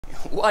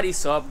What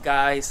is up,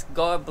 guys?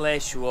 God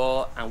bless you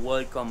all and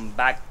welcome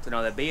back to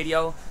another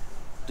video.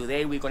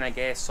 Today we're gonna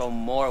get some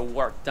more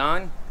work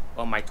done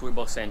on my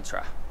turbo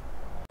Sentra.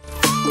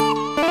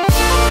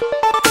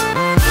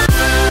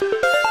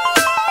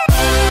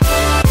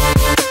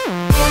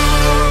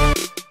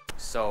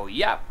 So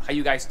yeah, how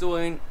you guys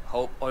doing?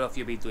 Hope all of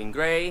you be doing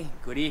great.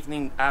 Good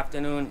evening,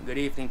 afternoon, good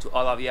evening to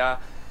all of ya.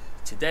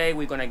 Today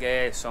we're gonna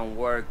get some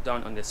work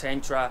done on the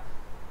Sentra.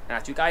 And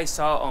as you guys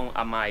saw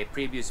on my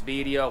previous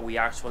video, we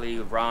actually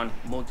run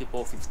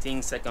multiple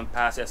 15-second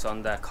passes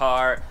on the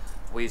car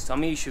with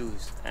some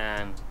issues.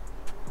 And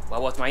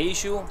what was my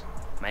issue?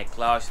 My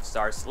clutch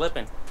starts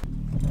slipping.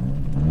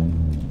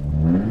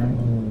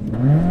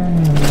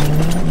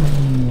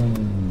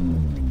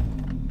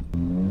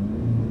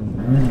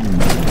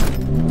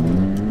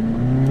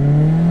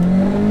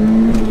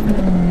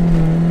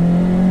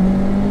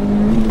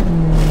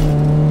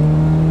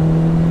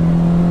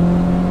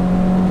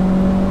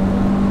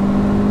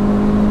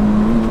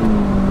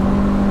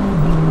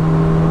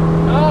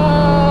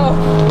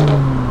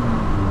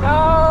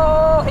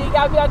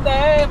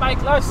 My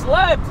clutch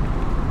slipped.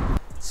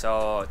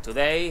 So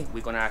today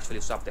we're gonna actually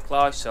swap the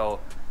clutch. So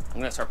I'm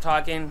gonna start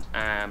talking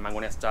and I'm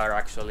gonna start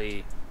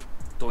actually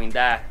doing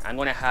that. I'm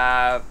gonna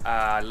have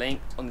a link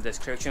on the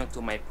description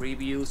to my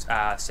previous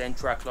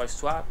Sentra clutch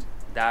swap.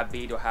 That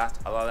video has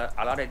a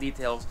lot of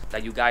details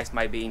that you guys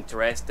might be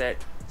interested.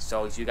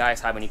 So if you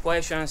guys have any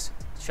questions,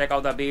 check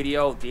out the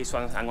video. This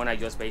one I'm gonna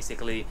just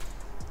basically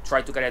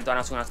try to get it done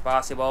as soon as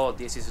possible.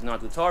 This is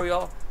not a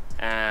tutorial.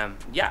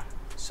 Yeah,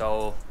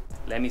 so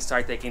let me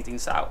start taking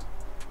things out.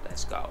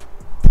 Let's go.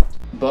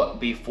 But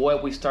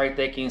before we start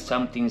taking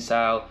some things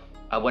out,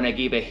 I want to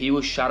give a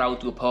huge shout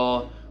out to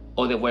Paul,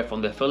 all the way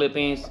from the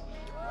Philippines.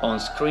 On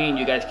screen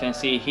you guys can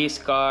see his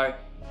car.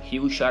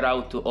 Huge shout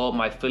out to all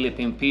my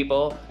Philippine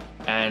people,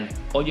 and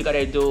all you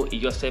gotta do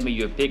is just send me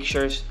your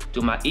pictures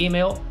to my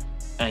email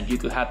and you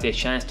could have the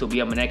chance to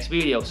be on my next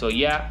video. So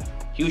yeah,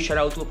 huge shout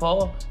out to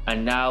Paul,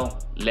 and now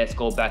let's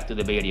go back to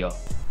the video.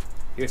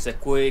 Here's a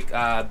quick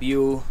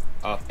view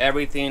of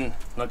everything,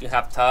 nothing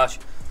have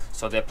touched.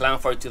 So the plan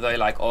for today,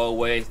 like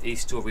always,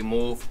 is to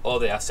remove all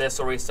the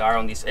accessories that are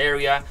on this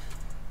area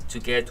to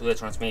get to the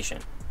transmission.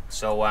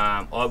 So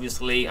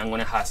obviously I'm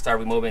gonna start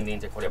removing the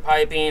intercooler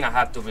piping. I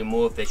have to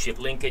remove the chip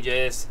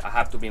linkages, I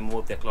have to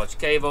remove the clutch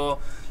cable,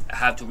 I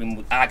have to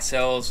remove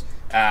axles,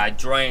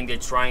 drain the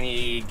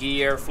tranny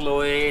gear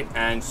fluid,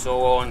 and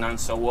so on and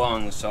so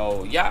on.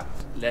 So yeah,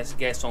 let's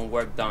get some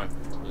work done.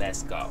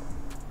 Let's go.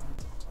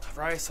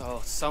 Right,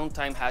 so some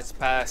time has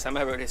passed. I'm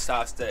already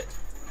exhausted,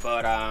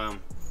 but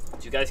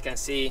as you guys can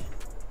see,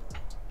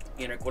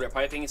 intercooler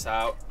piping is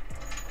out.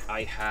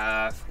 I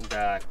have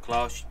the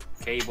clutch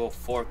cable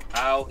fork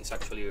out. It's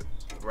actually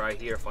right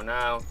here for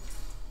now.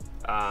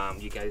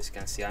 You guys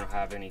can see I don't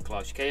have any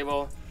clutch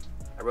cable.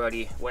 I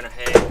already went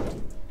ahead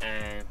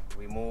and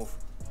removed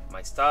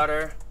my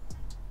starter.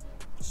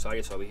 Sorry,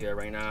 it's over here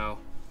right now.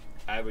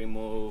 I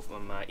removed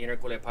my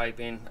intercooler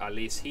piping, at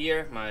least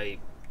here, my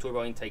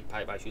turbo intake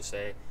pipe, I should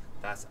say.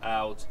 That's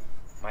out.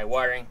 My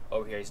wiring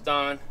over here is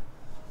done.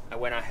 I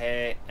went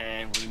ahead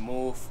and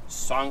removed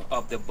some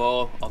of the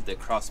bulb of the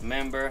cross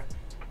member.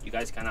 You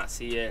guys cannot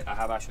see it. I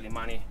have actually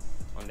Manny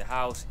on the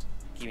house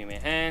giving me a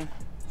hand.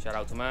 Shout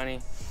out to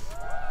Manny.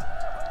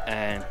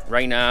 And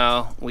right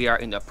now we are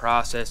in the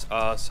process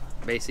of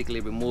basically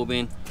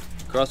removing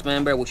cross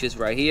member, which is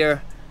right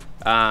here.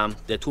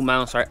 The two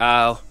mounts are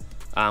out.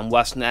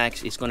 What's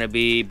next is going to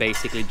be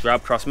basically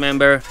drop cross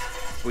member,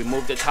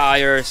 remove the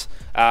tires,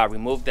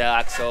 remove the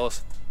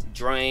axles,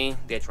 drain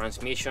the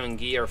transmission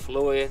gear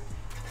fluid,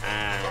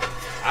 and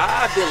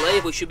I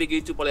believe we should be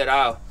good to pull it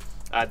out.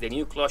 The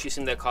new clutch is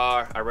in the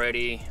car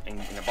already in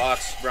the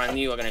box, brand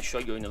new. I'm gonna show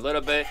you in a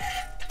little bit.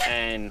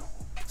 And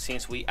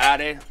since we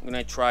added, I'm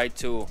gonna try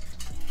to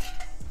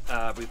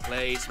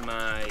replace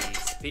my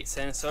speed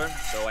sensor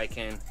so I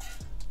can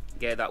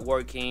get that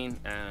working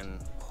and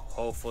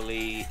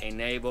hopefully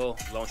enable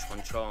launch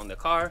control on the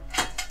car.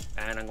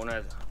 And I'm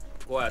gonna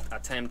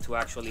attempt to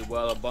actually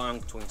weld a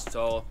bung to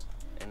install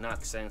a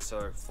knock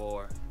sensor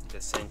for the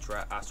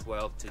Sentra as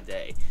well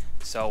today.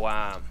 So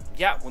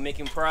yeah, we're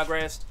making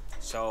progress.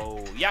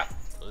 So yeah,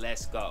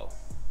 let's go.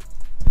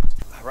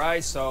 All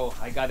right, so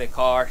I got the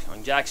car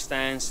on jack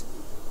stands.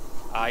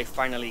 I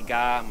finally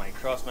got my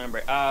cross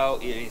member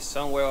out. It is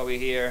somewhere over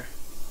here.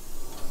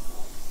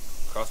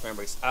 Cross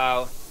member is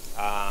out.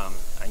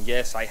 And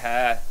yes, I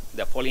had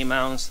the pulley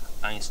mounts.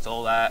 I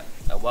installed that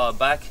a while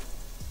back.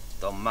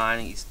 The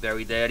mine is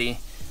very dirty.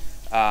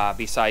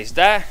 Besides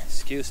that,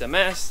 excuse the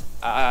mess,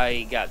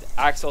 I got the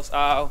axles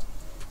out.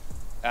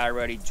 I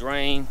already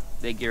drained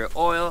the gear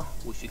oil,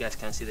 which you guys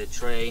can see the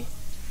tray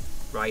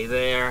right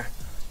there.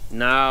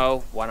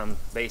 Now what I'm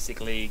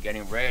basically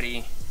getting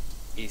ready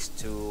is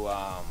to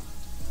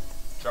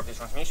drop the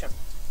transmission.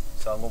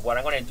 So what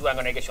I'm gonna do, I'm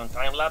gonna get you on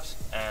time lapse.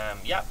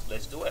 Yeah,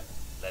 let's do it.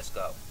 Let's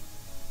go.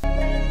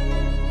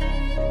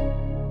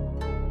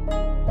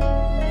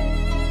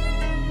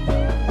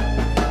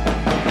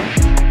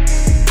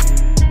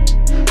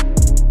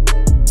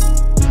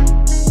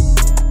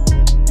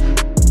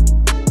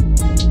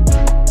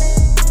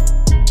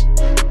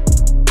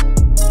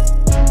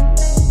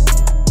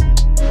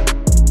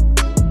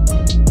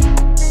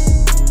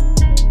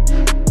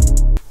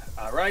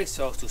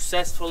 so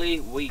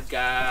successfully we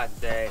got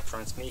the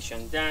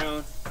transmission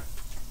down.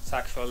 It's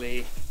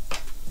actually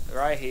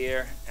right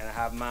here, and I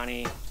have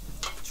Manny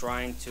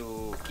trying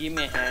to give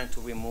me a hand to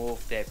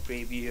remove the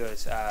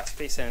previous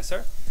speed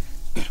sensor,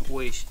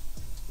 which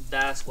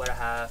that's what I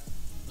have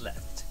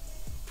left.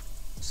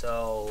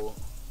 So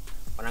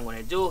what I'm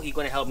gonna do, he's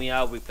gonna help me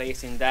out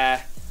replacing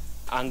that.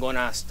 I'm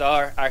gonna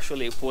start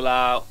actually pulling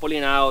out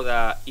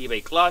the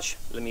eBay clutch.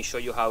 Let me show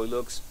you how it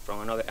looks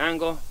from another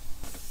angle.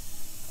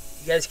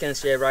 You guys can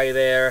see it right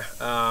there.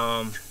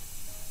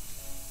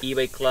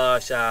 eBay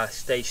clutch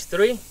stage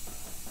 3.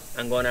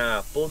 I'm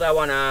gonna pull that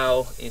one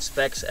out,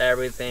 inspect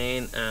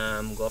everything,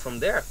 and go from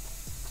there.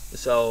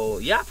 So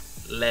yeah,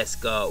 let's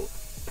go.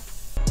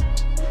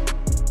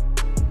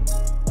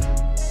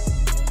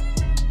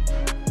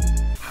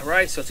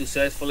 Alright, so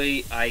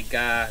successfully I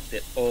got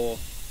the old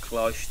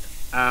clutch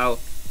out.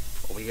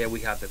 Over here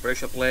we have the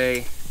pressure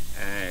plate,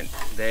 and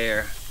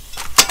there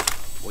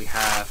we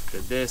have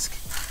the disc.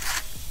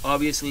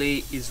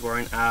 Obviously it's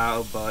worn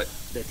out, but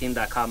the thing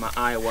that caught my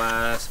eye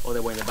was all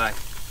the way in the back.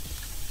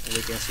 And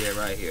you can see it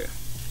right here.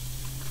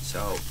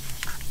 So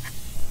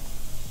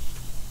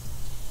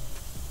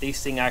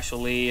this thing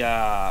actually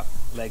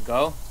let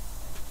go,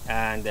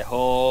 and the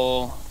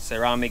whole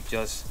ceramic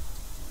just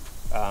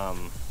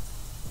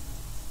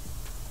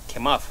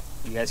came off.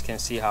 You guys can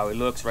see how it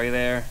looks right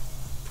there,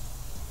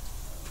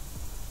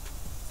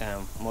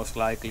 and most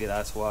likely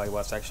that's why it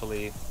was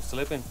actually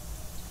slipping,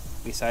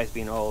 besides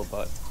being old.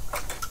 But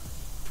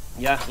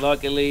yeah,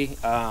 luckily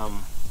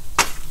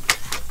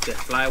the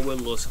flywheel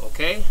looks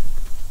okay.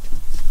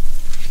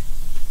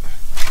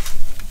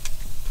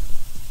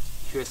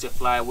 Here's the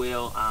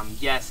flywheel.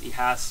 Yes, it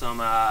has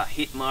some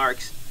hit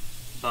marks,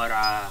 but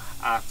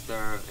after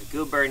a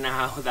good burn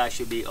now, that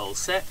should be all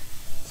set.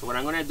 So what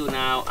I'm gonna do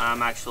now,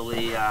 I'm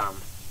actually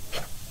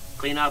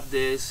clean up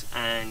this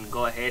and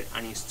go ahead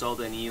and install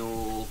the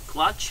new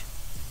clutch.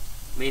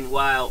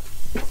 Meanwhile,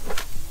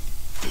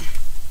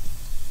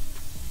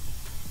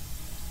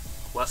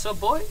 what's up,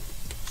 boy?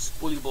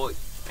 Spoolie boy.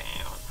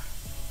 Bam.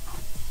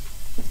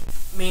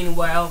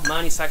 Meanwhile,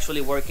 man is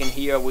actually working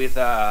here with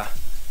our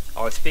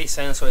speed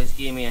sensor. Is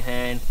giving me a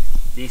hand.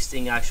 This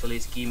thing actually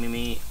is giving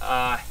me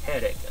a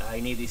headache. I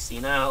need this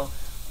thing out,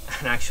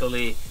 and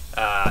actually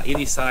it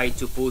decided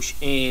to push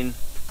in,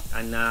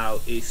 and now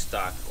it's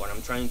stuck. What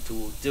I'm trying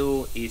to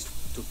do is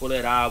to pull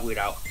it out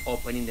without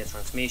opening the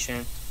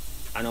transmission.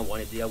 I don't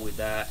want to deal with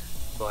that,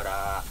 but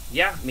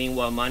yeah,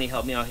 meanwhile Manny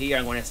helped me out here.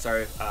 I'm gonna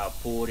start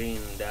putting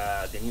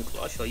the new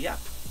clutch. So yeah,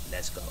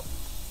 let's go.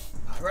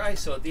 Alright,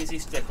 so this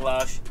is the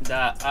clutch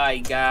that I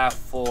got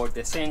for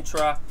the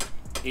Sentra.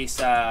 It's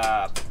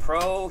a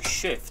Pro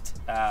Shift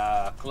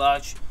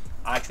clutch.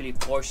 I actually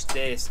purchased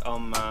this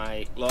on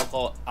my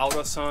local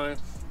AutoZone.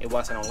 It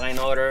was an online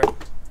order,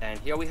 and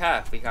here we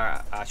have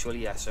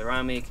actually a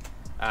ceramic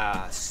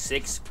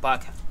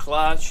 6-pack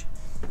clutch.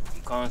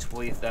 It comes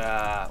with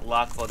a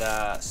lock for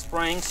the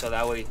spring, so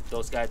that way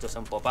those guys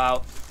doesn't pop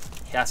out.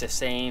 It has the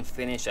same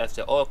finish as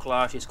the old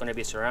clutch. It's going to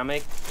be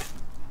ceramic.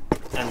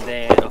 And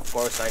then of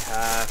course I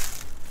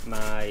have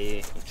my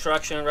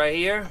instruction right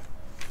here,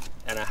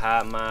 and I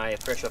have my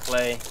pressure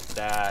plate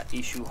that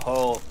issue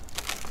hold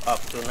up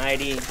to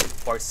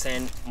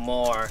 90%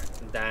 more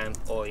than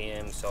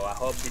OEM. So I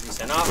hope this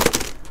is enough.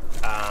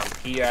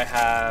 Here I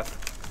have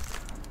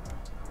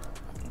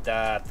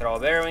the throw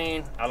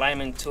bearing,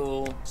 alignment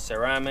tool,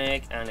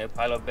 ceramic, and a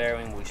pilot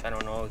bearing, which I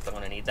don't know if I'm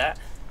gonna need that.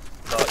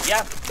 But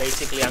yeah,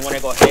 basically I'm gonna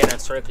go ahead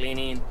and start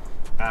cleaning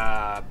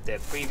the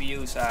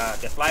previous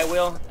the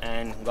flywheel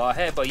and go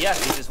ahead. But yeah,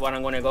 this is what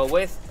I'm gonna go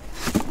with.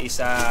 It's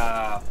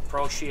a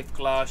Pro Shift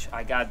clutch.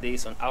 I got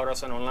this on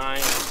AutoZone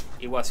online.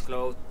 It was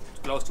close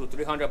to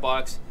 300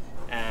 bucks,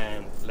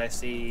 and let's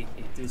see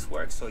if this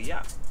works. So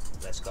yeah,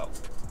 let's go.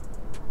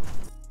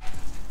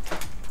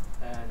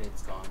 And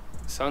it's gone.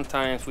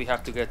 Sometimes we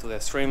have to get to the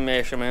extreme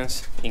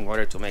measurements in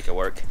order to make it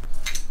work.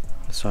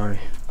 Sorry.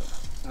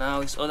 Now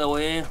it's all the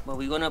way in, but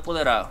we're gonna pull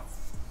it out.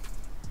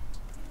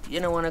 You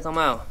don't want to come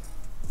out.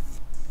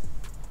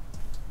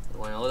 It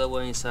went all the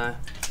way inside.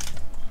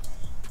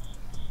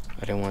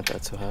 I didn't want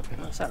that to happen.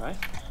 No, it's alright.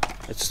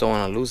 I just don't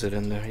want to lose it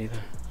in there either.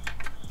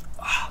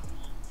 Ah.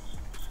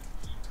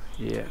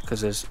 Yeah,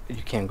 because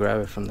you can't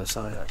grab it from the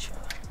side. Gotcha.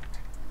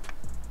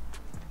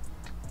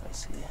 I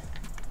see.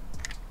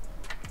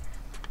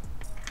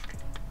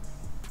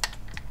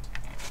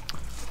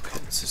 Okay,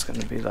 this is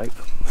gonna be like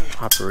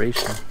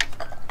operation.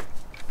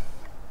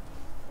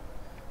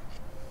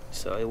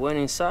 So it went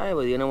inside,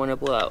 but you don't want to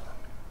pull out.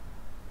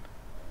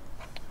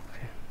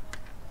 Okay.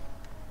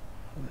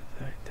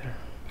 Right there.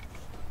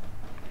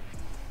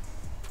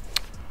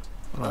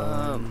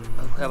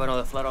 I have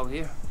another flat over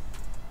here.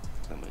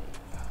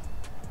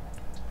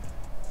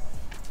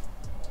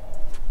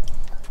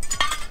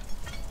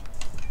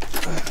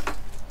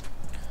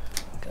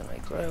 Can I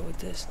grab with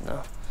this?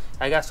 No.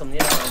 I got some nail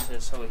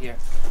wrenches over here.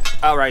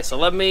 All right, so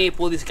let me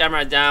pull this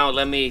camera down.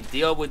 Let me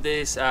deal with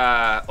this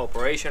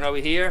operation over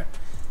here.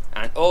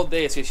 And all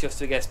this is just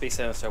to get speed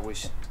sensor,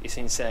 which is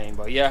insane.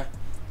 But yeah,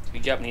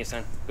 good job,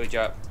 Nissan. Good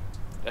job.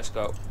 Let's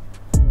go.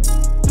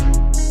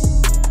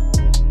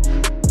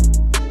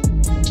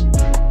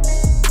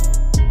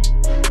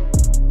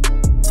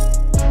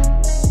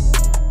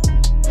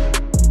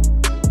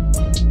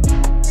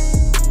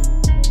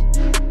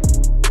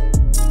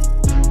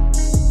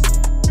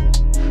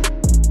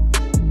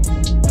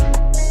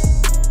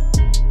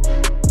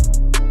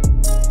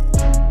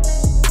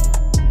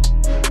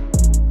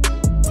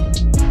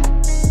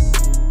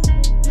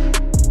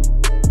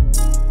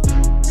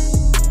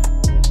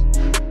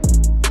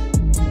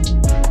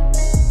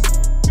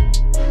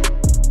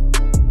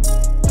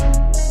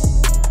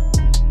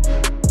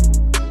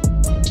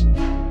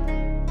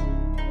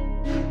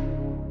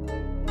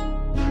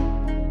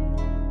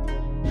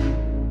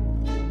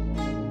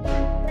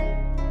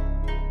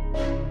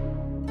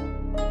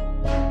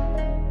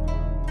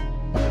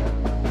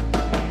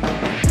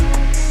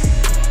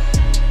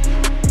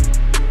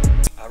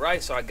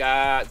 Alright, so I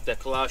got the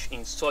clutch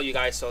installed. You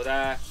guys saw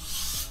that.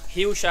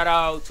 Huge shout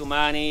out to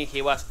Manny.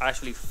 He was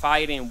actually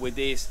fighting with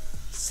this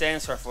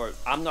sensor for,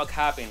 I'm not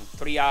capping,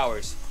 3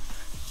 hours.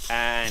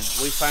 And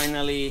we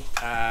finally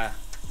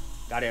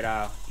got it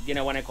out. It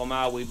didn't want to come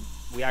out. We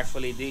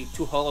actually did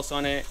 2 holes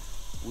on it.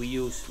 We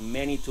used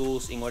many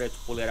tools in order to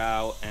pull it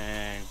out,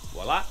 and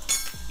voila,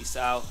 it's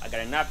out. I got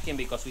a napkin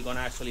because we're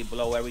gonna actually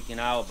blow everything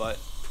out, but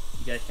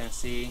you guys can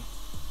see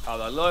how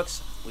that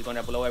looks. We're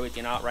gonna blow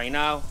everything out right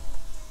now,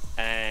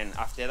 and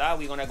after that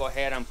we're gonna go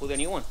ahead and put a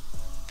new one,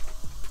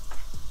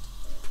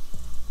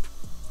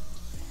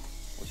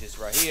 which is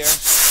right here.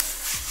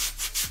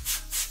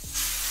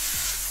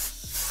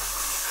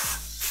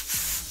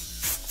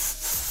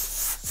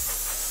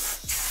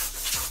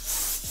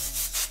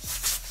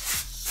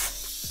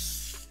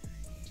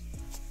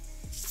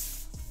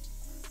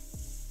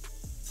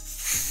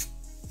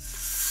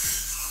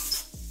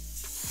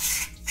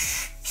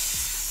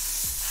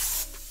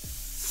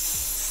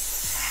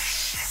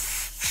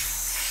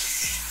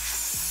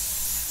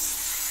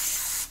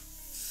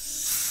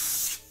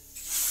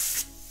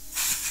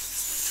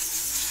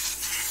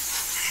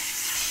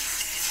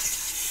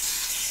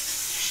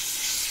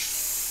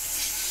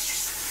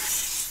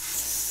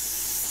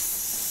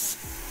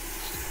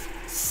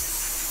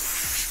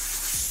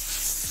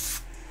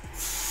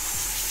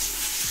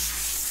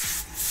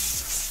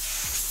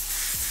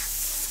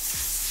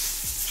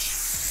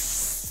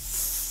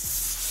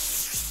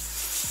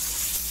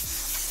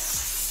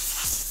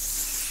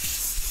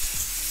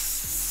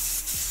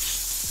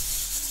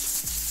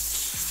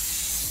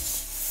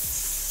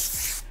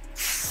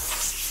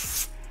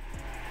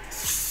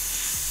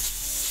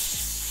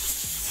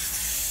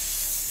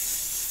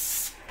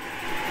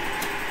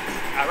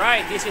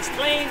 Alright, this is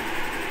clean.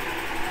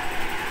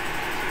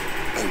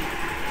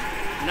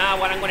 Now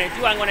what I'm gonna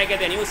do, I'm gonna get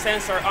the new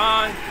sensor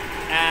on,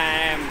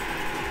 and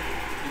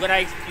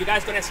you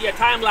guys gonna see a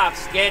time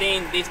lapse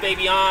getting this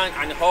baby on,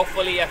 and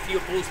hopefully a few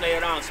pulls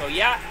later on. So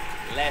yeah,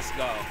 let's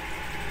go.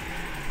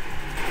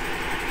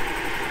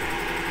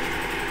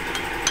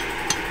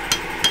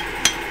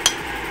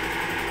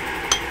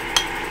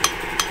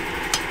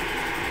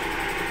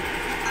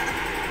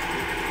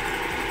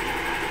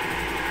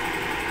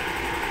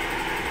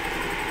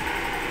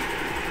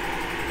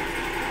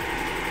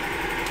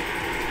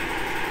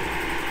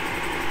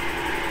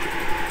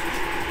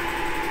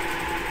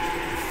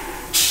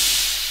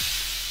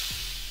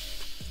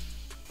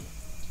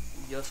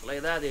 Just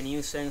like that, the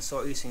new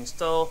sensor is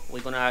installed.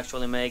 We're gonna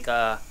actually make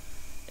a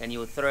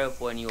new thread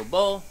for a new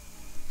bowl.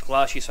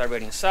 Clutch is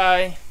already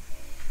inside.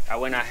 I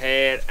went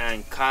ahead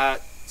and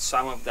cut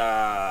some of the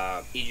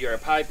EGR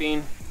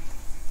piping.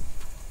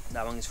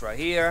 That one is right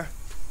here.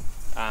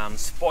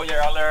 Spoiler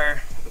alert,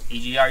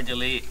 EGR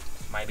delete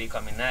might be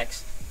coming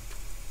next.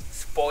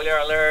 Spoiler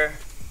alert,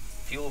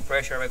 fuel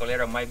pressure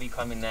regulator might be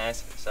coming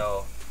next.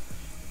 So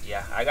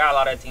yeah, I got a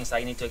lot of things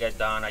I need to get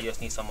done. I just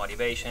need some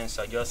motivation,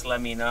 so just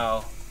let me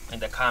know in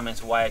the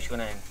comments why I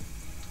shouldn't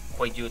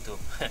quit YouTube.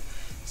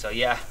 So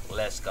yeah,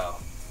 let's go.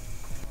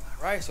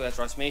 Alright, so the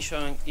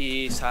transmission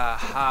is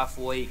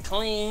halfway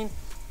clean.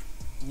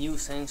 New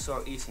sensor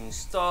is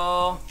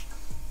installed.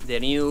 The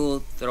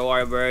new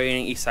thrower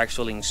bearing is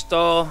actually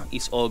installed.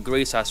 It's all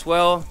grease as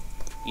well.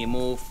 It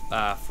moves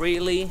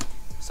freely.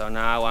 So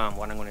now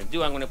what I'm gonna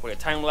do, I'm gonna put a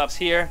time lapse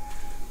here.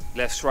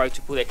 Let's try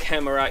to put the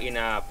camera in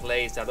a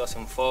place that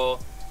doesn't fall,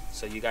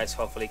 so you guys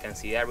hopefully can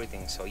see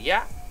everything. So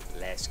yeah,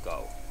 let's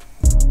go.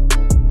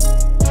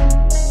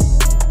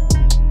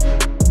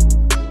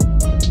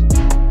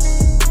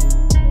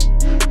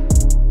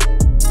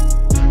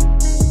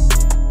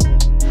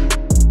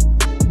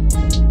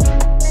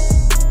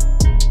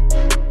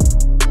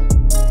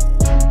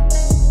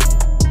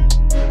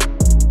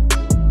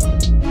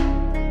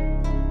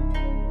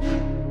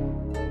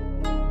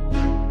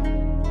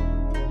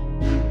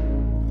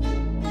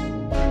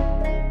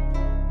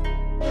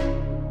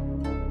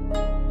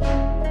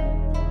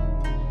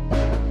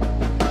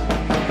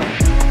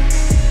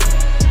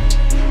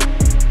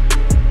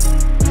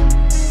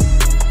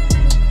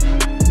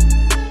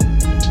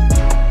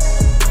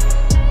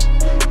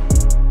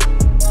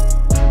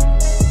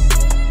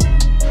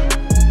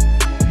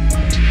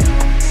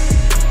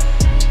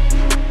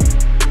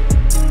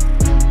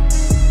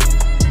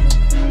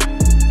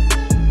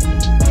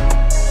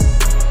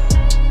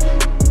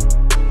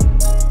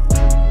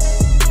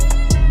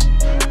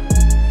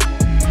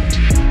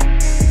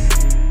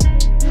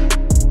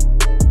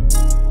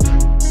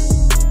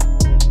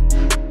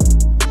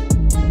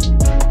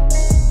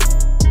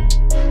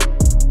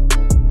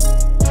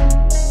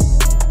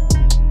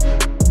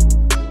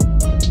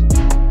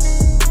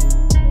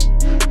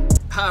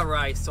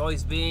 So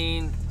it's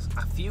been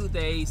a few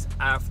days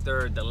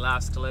after the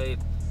last clip,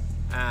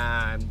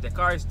 and the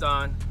car is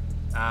done.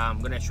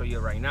 I'm gonna show you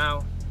right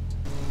now.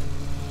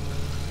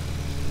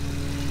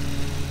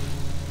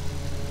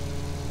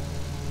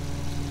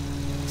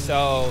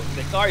 So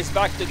the car is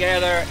back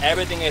together,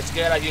 everything is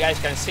good as you guys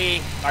can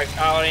see. Car's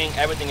outing,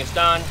 everything is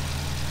done.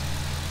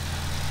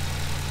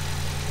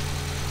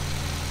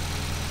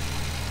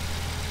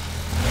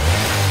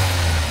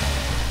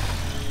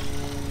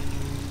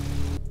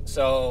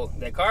 So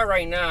the car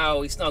right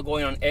now is not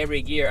going on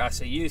every gear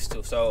as it used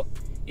to. So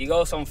it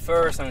goes on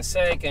first and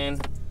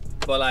second,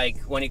 but like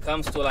when it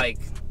comes to like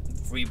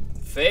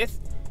fifth,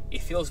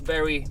 it feels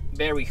very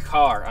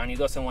hard and it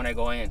doesn't want to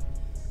go in.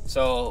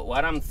 So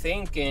what I'm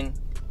thinking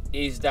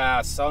is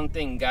that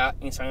something got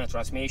inside the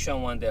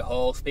transmission when the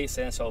whole speed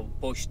sensor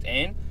pushed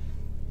in,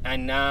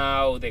 and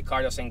now the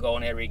car doesn't go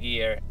on every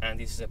gear, and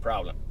this is a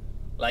problem.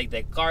 Like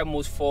the car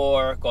moves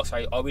forward because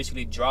I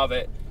obviously drove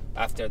it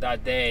after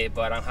that day,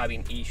 but I'm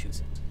having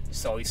issues.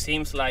 So it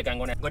seems like I'm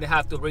gonna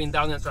have to bring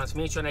down the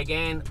transmission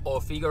again, or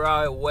figure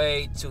out a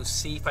way to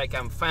see if I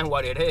can find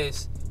what it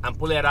is and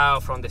pull it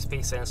out from the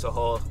speed sensor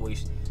hole,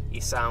 which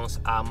it sounds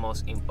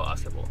almost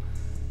impossible.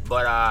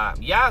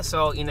 But yeah,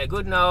 so in a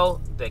good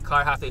note, the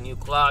car has a new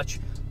clutch.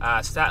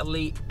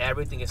 Sadly,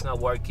 everything is not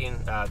working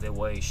the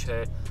way it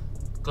should.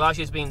 Clutch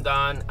is being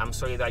done. I'm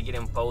sorry that I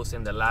didn't post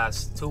in the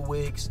last 2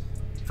 weeks.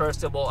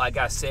 First of all, I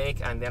got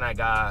sick, and then I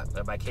got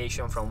a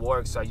vacation from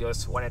work, so I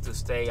just wanted to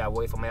stay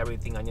away from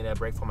everything. I needed a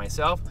break for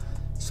myself.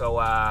 So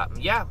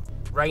yeah,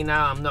 right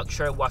now I'm not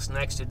sure what's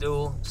next to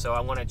do, so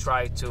I'm gonna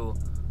try to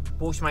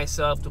push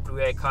myself to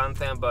create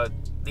content, but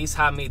this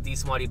had me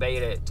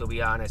dismotivated, to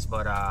be honest.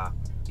 But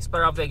it's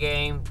part of the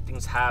game.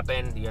 Things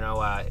happen, you know.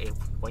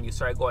 When you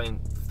start going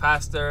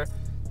faster,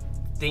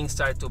 things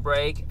start to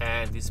break,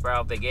 and it's part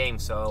of the game.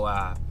 So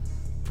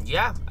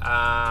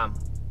yeah,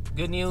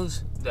 good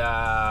news, the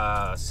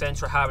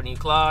Sentra have a new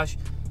clutch.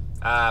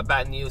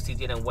 Bad news, it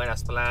didn't went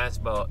as planned.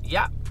 But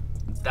yeah,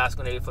 that's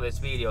gonna be it for this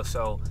video.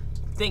 So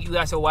thank you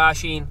guys for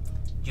watching.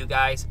 You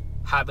guys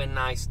have a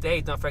nice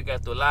day. Don't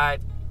forget to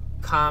like,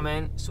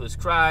 comment,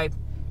 subscribe,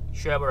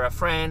 share with a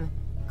friend,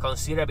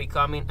 consider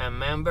becoming a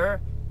member,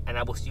 and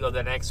I will see you on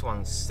the next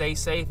one. Stay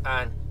safe,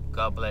 and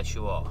God bless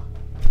you all.